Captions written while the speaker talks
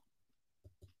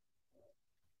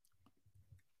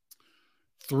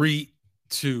3,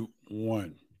 2,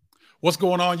 1. What's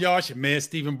going on, y'all? It's your man,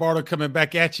 Stephen Bardo, coming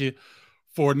back at you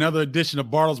for another edition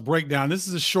of Bardo's Breakdown. This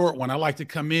is a short one. I like to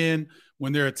come in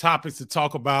when there are topics to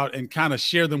talk about and kind of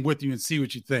share them with you and see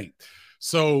what you think.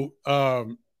 So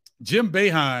Jim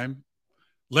Boeheim,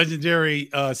 legendary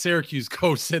Syracuse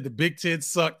coach, said the Big Ten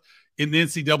sucked in the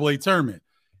NCAA tournament.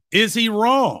 Is he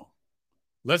wrong?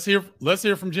 Let's hear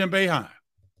from Jim Boeheim.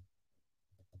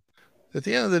 At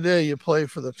the end of the day, you play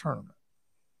for the tournament.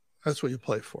 That's what you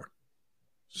play for.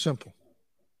 Simple.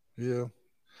 You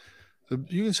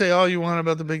can say all you want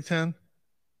about the Big Ten.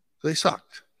 They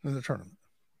sucked in the tournament.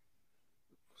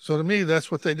 So to me, that's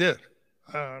what they did.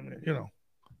 I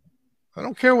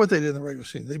don't care what they did in the regular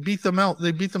season. They beat them out.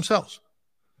 They beat themselves.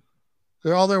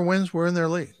 All their wins were in their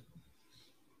league.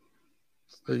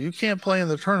 But you can't play in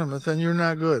the tournament, then you're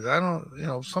not good.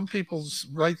 Some people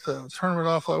write the tournament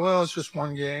off like, well, it's just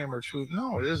one game or two.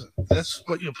 No, it isn't. That's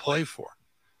what you play for.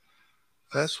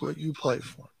 That's what you play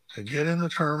for, to get in the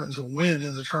tournament, to win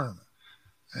in the tournament.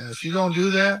 And if you don't do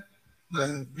that,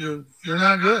 then you're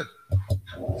not good.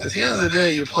 At the end of the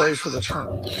day, you play for the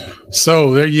tournament.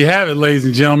 So there you have it, ladies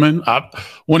and gentlemen. I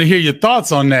want to hear your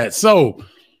thoughts on that. So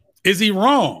is he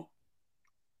wrong?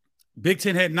 Big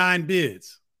Ten had 9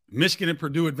 bids. Michigan and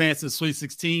Purdue advanced to the Sweet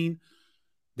 16.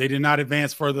 They did not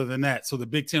advance further than that. So the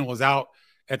Big Ten was out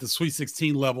at the Sweet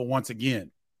 16 level once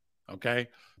again. Okay.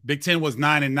 Big Ten was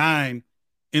 9-9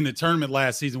 in the tournament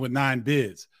last season with 9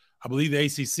 bids. I believe the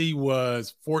ACC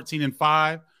was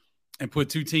 14-5 and put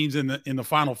 2 teams in the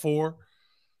Final Four.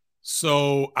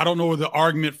 So I don't know where the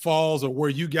argument falls or where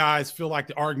you guys feel like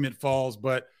the argument falls,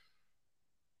 but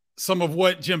some of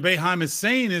what Jim Boeheim is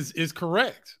saying is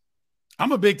correct.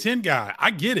 I'm a Big Ten guy.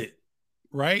 I get it,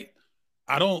 right?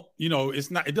 I don't,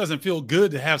 it doesn't feel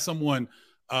good to have someone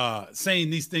saying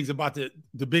these things about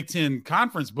the Big Ten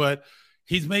conference, but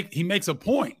he makes a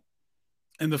point.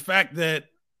 And the fact that,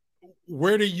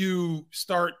 where do you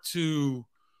start to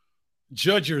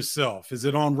judge yourself? Is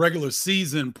it on regular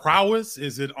season prowess?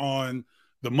 Is it on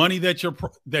the money that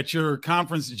your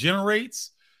conference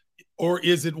generates? Or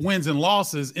is it wins and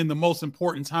losses in the most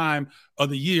important time of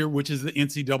the year, which is the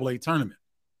NCAA tournament?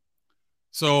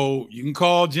 So you can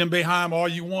call Jim Boeheim all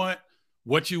you want,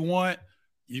 what you want.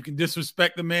 You can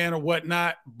disrespect the man or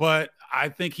whatnot, but I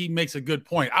think he makes a good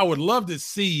point. I would love to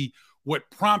see what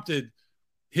prompted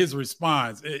his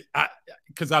response,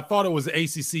 because I thought it was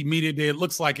ACC Media Day. It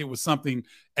looks like it was something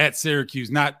at Syracuse,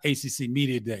 not ACC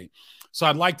Media Day. So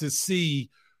I'd like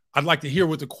to hear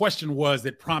what the question was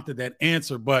that prompted that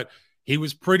answer, but he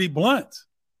was pretty blunt,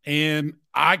 and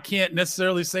I can't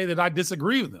necessarily say that I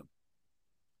disagree with him.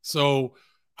 So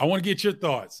I want to get your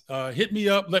thoughts. Hit me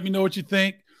up. Let me know what you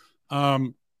think.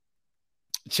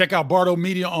 Check out Bardo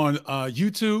Media on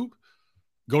YouTube.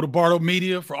 Go to Bardo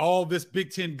Media for all this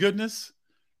Big Ten goodness.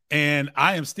 And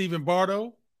I am Stephen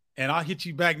Bardo, and I'll hit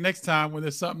you back next time when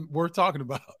there's something worth talking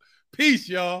about. Peace,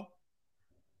 y'all.